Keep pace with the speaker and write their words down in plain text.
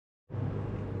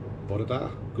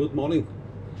Borada, good morning.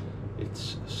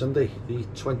 It's Sunday the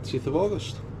 20th of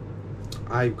August.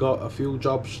 I've got a few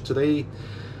jobs today.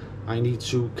 I need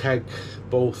to keg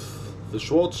both the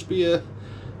Schwarzbier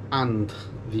and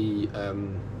the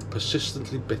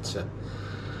persistently bitter.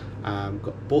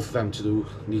 Got both of them to do.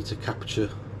 Need to capture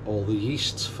all the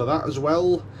yeasts for that as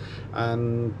well,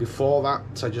 and before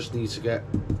that I just need to get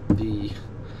the,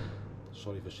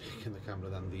 sorry for shaking the camera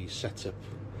then, the setup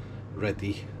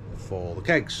ready for the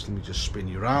kegs. Let me just spin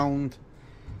you around.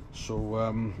 So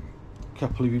a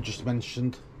couple of you just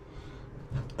mentioned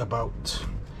about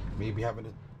maybe having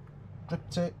a drip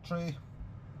tape tray.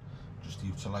 Just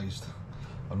utilised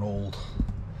an old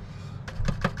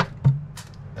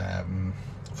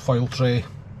foil tray,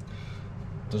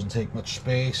 doesn't take much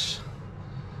space,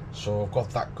 so I've got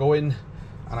that going,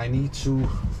 and I need to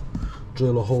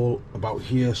drill a hole about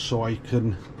here so I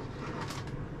can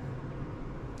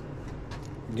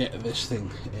get this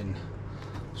thing in.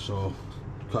 So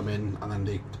come in and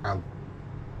then I'll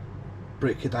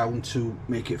break it down to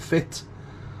make it fit,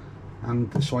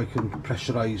 and so I can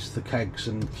pressurise the kegs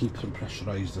and keep them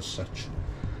pressurised as such.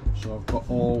 So I've got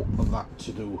all of that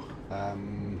to do. Let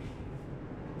me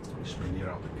spin you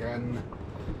out again.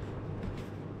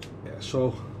 Yeah,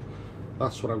 so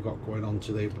that's what I've got going on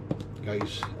today,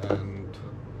 guys. And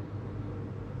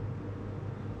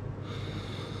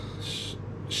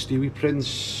Stewie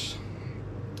Prince,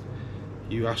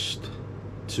 you asked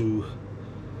to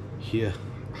hear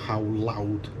how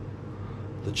loud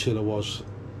the chiller was.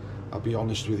 I'll be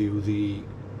honest with you, the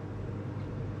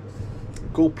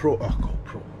GoPro,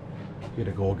 here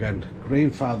to go again,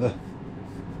 Grainfather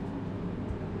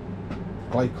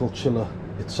glycol chiller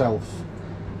itself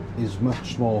is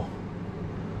much more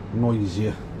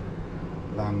noisier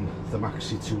than the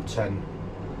Maxi 210,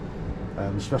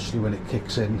 especially when it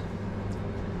kicks in.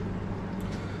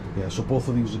 Yeah, so both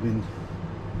of these have been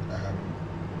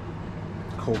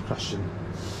cold crashing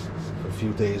for a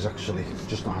few days actually,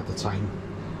 just not had the time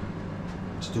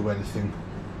to do anything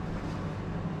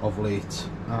of late,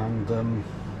 and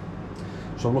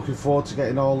so I'm looking forward to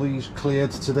getting all these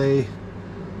cleared today.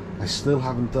 I still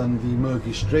haven't done the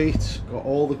Murgy straight, got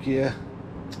all the gear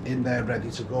in there ready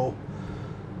to go.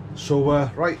 So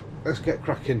right, let's get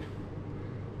cracking,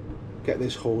 get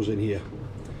this hose in here,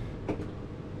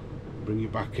 bring you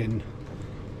back in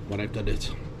when I've done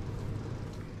it.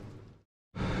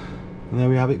 And there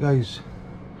we have it, guys,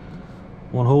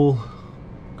 one hole,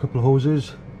 a couple of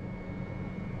hoses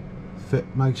fit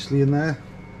nicely in there,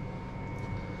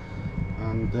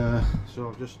 and so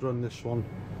I've just run this one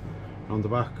on the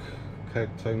back, keg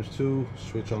 ×2,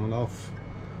 switch on and off,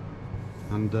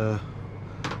 and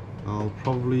I'll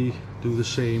probably do the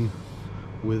same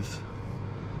with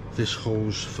this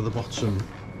hose for the bottom.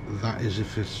 That is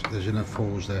if there's enough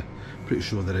hose there, pretty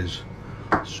sure there is.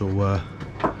 So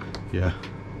yeah,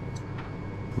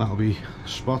 that'll be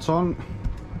spot on.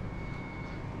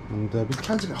 And we're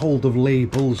trying to get hold of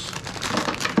labels,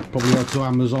 probably out to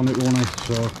Amazon it, won't I?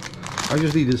 So I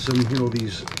just needed some, you know,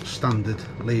 these standard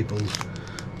labels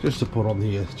just to put on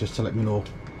here, just to let me know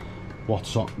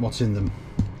what's in them.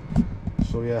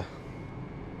 So yeah,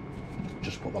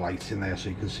 just put the light in there so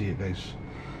you can see it, guys.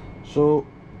 So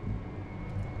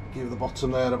give the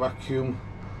bottom there a vacuum,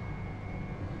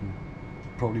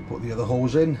 probably put the other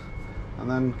hose in, and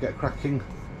then get cracking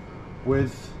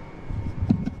with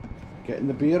getting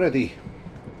the beer ready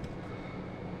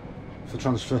for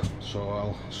transfer. So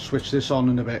I'll switch this on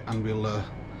in a bit and we'll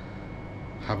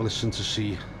have a listen to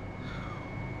see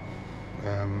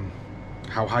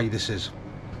how high this is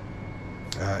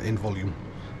in volume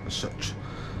as such.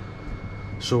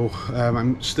 So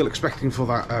I'm still expecting for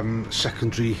that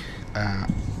secondary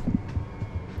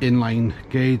inline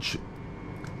gauge,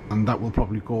 and that will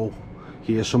probably go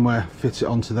here somewhere, fit it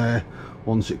onto there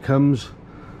once it comes,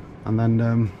 and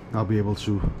then I'll be able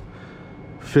to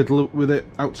fiddle with it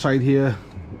outside here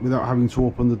without having to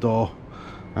open the door.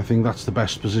 I think that's the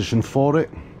best position for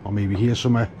it, or maybe here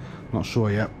somewhere, not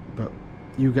sure yet, but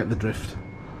you get the drift.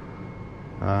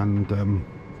 And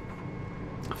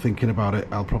thinking about it,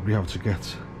 I'll probably have to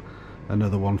get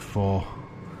another one for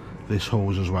this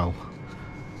hose as well,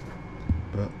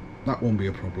 but that won't be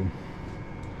a problem.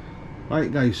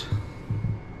 Right, guys,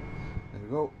 there we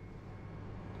go.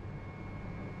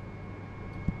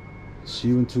 See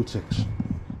you in 2 ticks.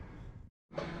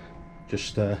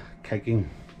 Just kegging.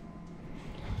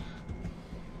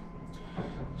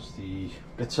 It's the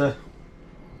bitter,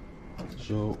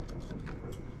 so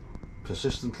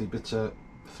persistently bitter,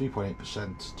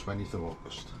 3.8%, 20th of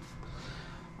August,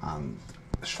 and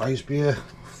Schwarzbier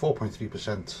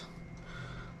 4.3%,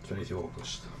 20th of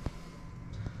August.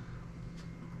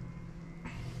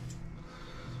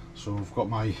 So I've got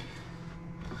my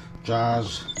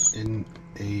jars in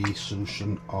a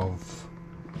solution of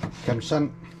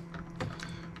Chem-Scent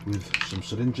with some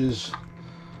syringes,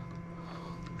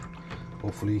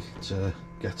 hopefully to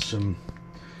get some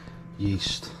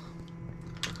yeast.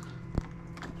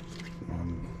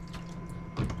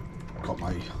 Got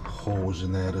my hose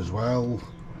in there as well.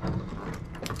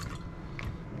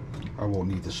 I won't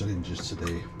need the syringes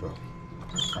today, but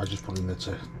I just put in there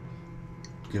to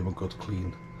give them a good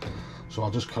clean. So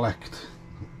I'll just collect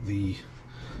the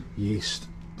yeast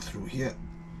through here,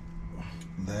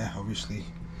 there obviously,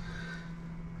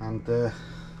 and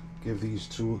give these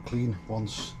two a clean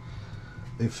once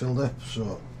they've filled up.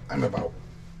 So I'm about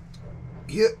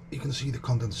here, you can see the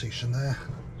condensation there.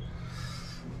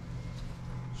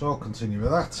 So I'll continue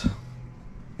with that.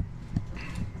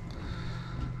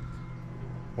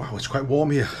 Wow, it's quite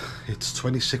warm here. It's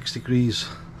 26 degrees.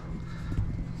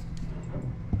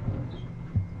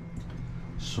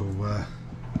 So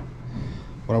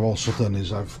what I've also done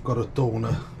is I've got a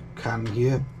donor can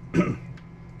here, a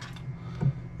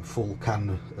full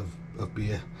can of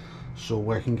beer, so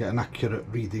I can get an accurate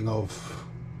reading of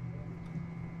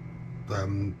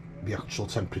the actual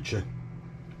temperature,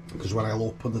 because when I'll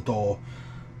open the door,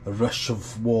 a rush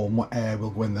of warm air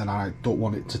will go in there and I don't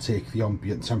want it to take the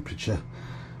ambient temperature.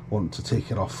 I want to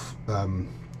take it off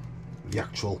the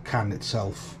actual can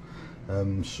itself,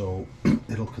 so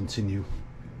it'll continue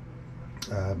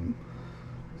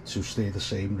to stay the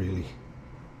same really.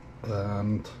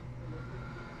 And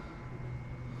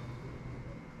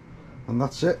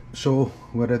that's it. So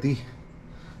we're ready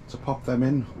to pop them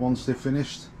in once they're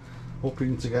finished,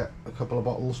 hoping to get a couple of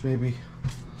bottles maybe,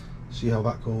 see how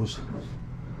that goes.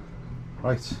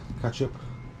 Right, catch up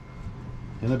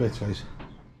in a bit, guys.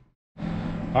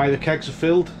 Hi, the kegs are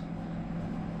filled.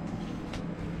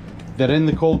 They're in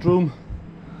the cold room.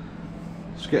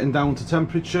 It's getting down to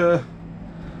temperature,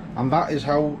 and that is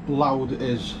how loud it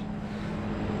is.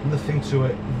 Nothing to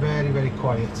it, very, very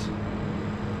quiet.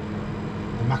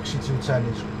 The Maxi 210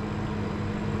 is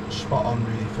spot on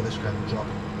really for this kind of job.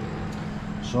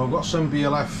 So I've got some beer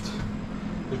left.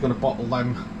 Just going to bottle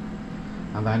them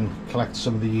and then collect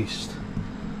some of the yeast.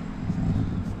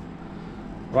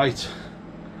 Right,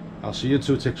 I'll see you in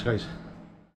 2 ticks, guys.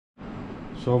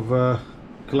 So I've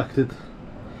collected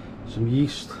some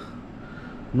yeast,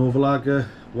 Nova Lager,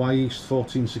 Y yeast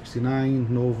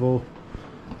 1469, Novo,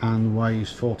 and Y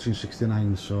yeast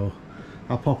 1469. So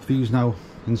I'll pop these now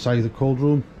inside the cold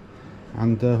room,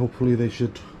 and hopefully they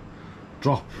should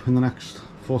drop in the next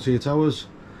 48 hours.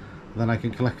 Then I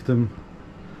can collect them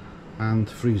and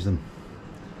freeze them.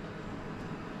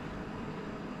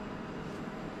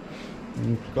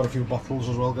 And got a few bottles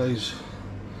as well, guys.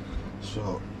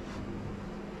 So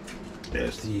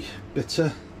there's the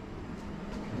bitter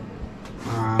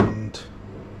and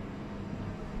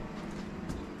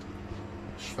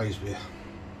Schweizbier.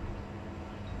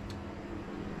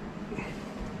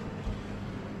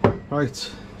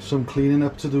 Right, some cleaning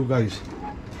up to do, guys.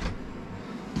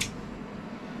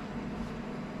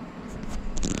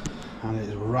 And it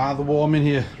is rather warm in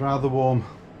here, rather warm.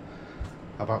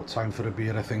 About time for a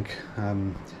beer, I think.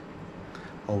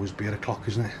 Always beer o'clock,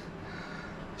 isn't it?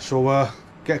 So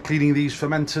get cleaning these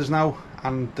fermenters now,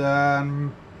 and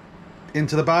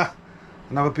into the bar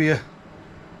and have a beer.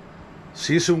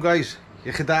 See you soon, guys.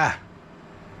 Iechyd.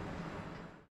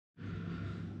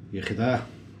 Iechyd.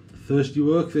 Thirsty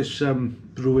work, this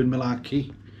brewing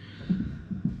malarkey.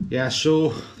 Yeah, so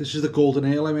this is the golden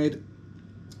ale I made,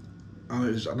 and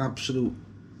it is an absolute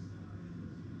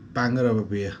banger of a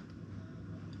beer.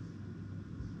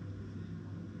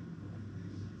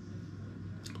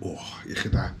 Oh,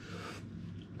 Iechyd.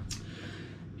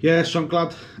 Yeah, so I'm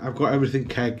glad I've got everything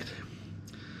kegged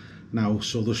now.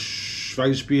 So the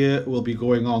Schweizbier will be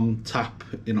going on tap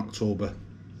in October,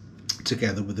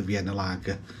 together with the Vienna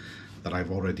Lager that I've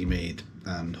already made,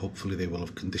 and hopefully they will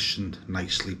have conditioned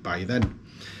nicely by then.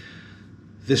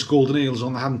 This golden ale's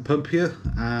on the hand pump here.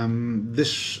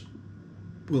 This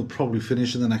will probably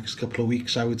finish in the next couple of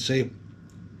weeks, I would say,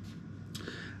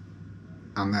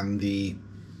 and then the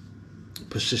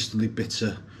persistently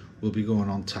bitter will be going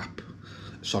on tap,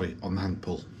 sorry, on the hand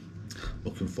pull.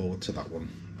 Looking forward to that one.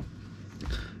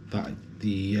 That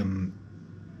the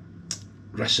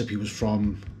recipe was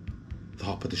from the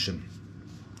Hop Edition,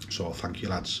 so thank you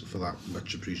lads for that,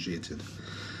 much appreciated.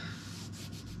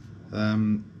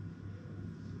 Other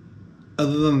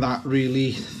than that,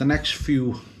 really, the next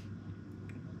few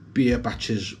beer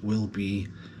batches will be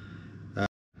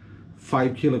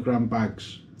 5 kilogram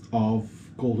bags of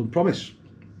Golden Promise.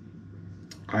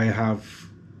 I have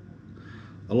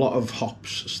a lot of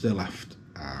hops still left.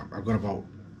 I've got about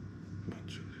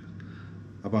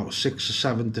about 6 or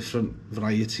 7 different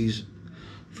varieties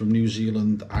from New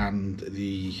Zealand and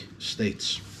the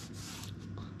States.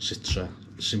 Citra,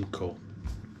 Simcoe,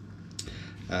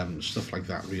 stuff like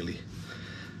that really.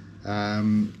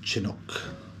 Chinook.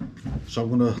 So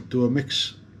I'm going to do a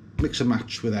mix and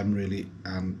match with them really,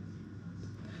 and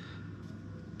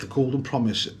the Golden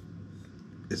Promise,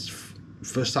 it's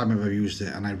first time I've ever used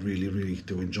it and I really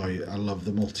do enjoy it. I love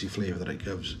the multi flavour that it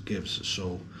gives.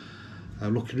 So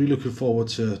I'm really looking forward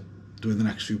to doing the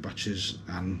next few batches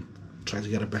and trying to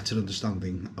get a better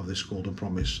understanding of this Golden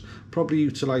Promise. Probably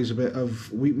utilise a bit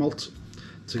of wheat malt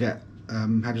to get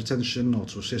head retention or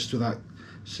to assist with that.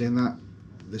 Saying that,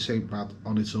 this ain't bad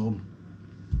on its own.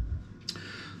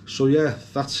 So yeah,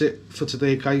 that's it for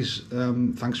today guys.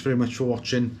 Thanks very much for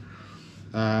watching.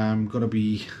 I'm going to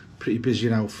be pretty busy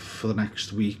now for the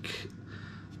next week,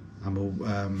 and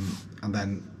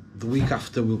then the week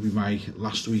after will be my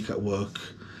last week at work.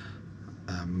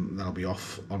 Then I'll be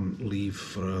off on leave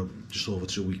for just over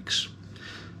 2 weeks.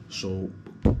 So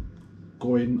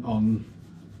going on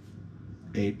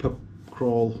a pub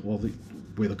crawl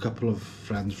with a couple of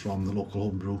friends from the local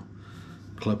homebrew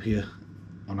club here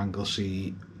on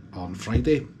Anglesey on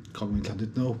Friday. Conway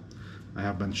didn't know. I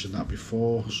have mentioned that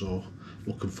before, so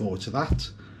looking forward to that.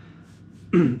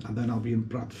 And then I'll be in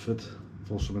Bradford.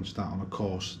 I've also mentioned that, on a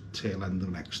course tail end of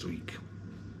next week.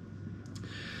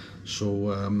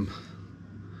 So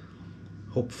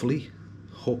hopefully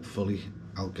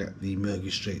I'll get the Murgy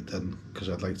Straight done, because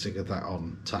I'd like to get that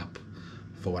on tap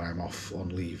for when I'm off on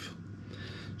leave.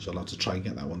 So I'll have to try and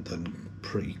get that one done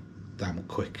pretty damn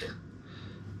quick,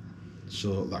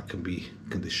 so that can be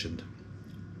conditioned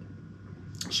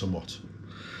somewhat.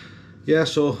 Yeah,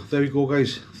 so there we go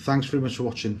guys. Thanks very much for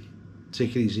watching.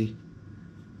 Take it easy.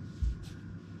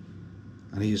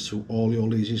 And here's to all your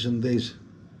lazy Sundays.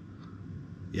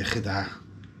 Iechyd.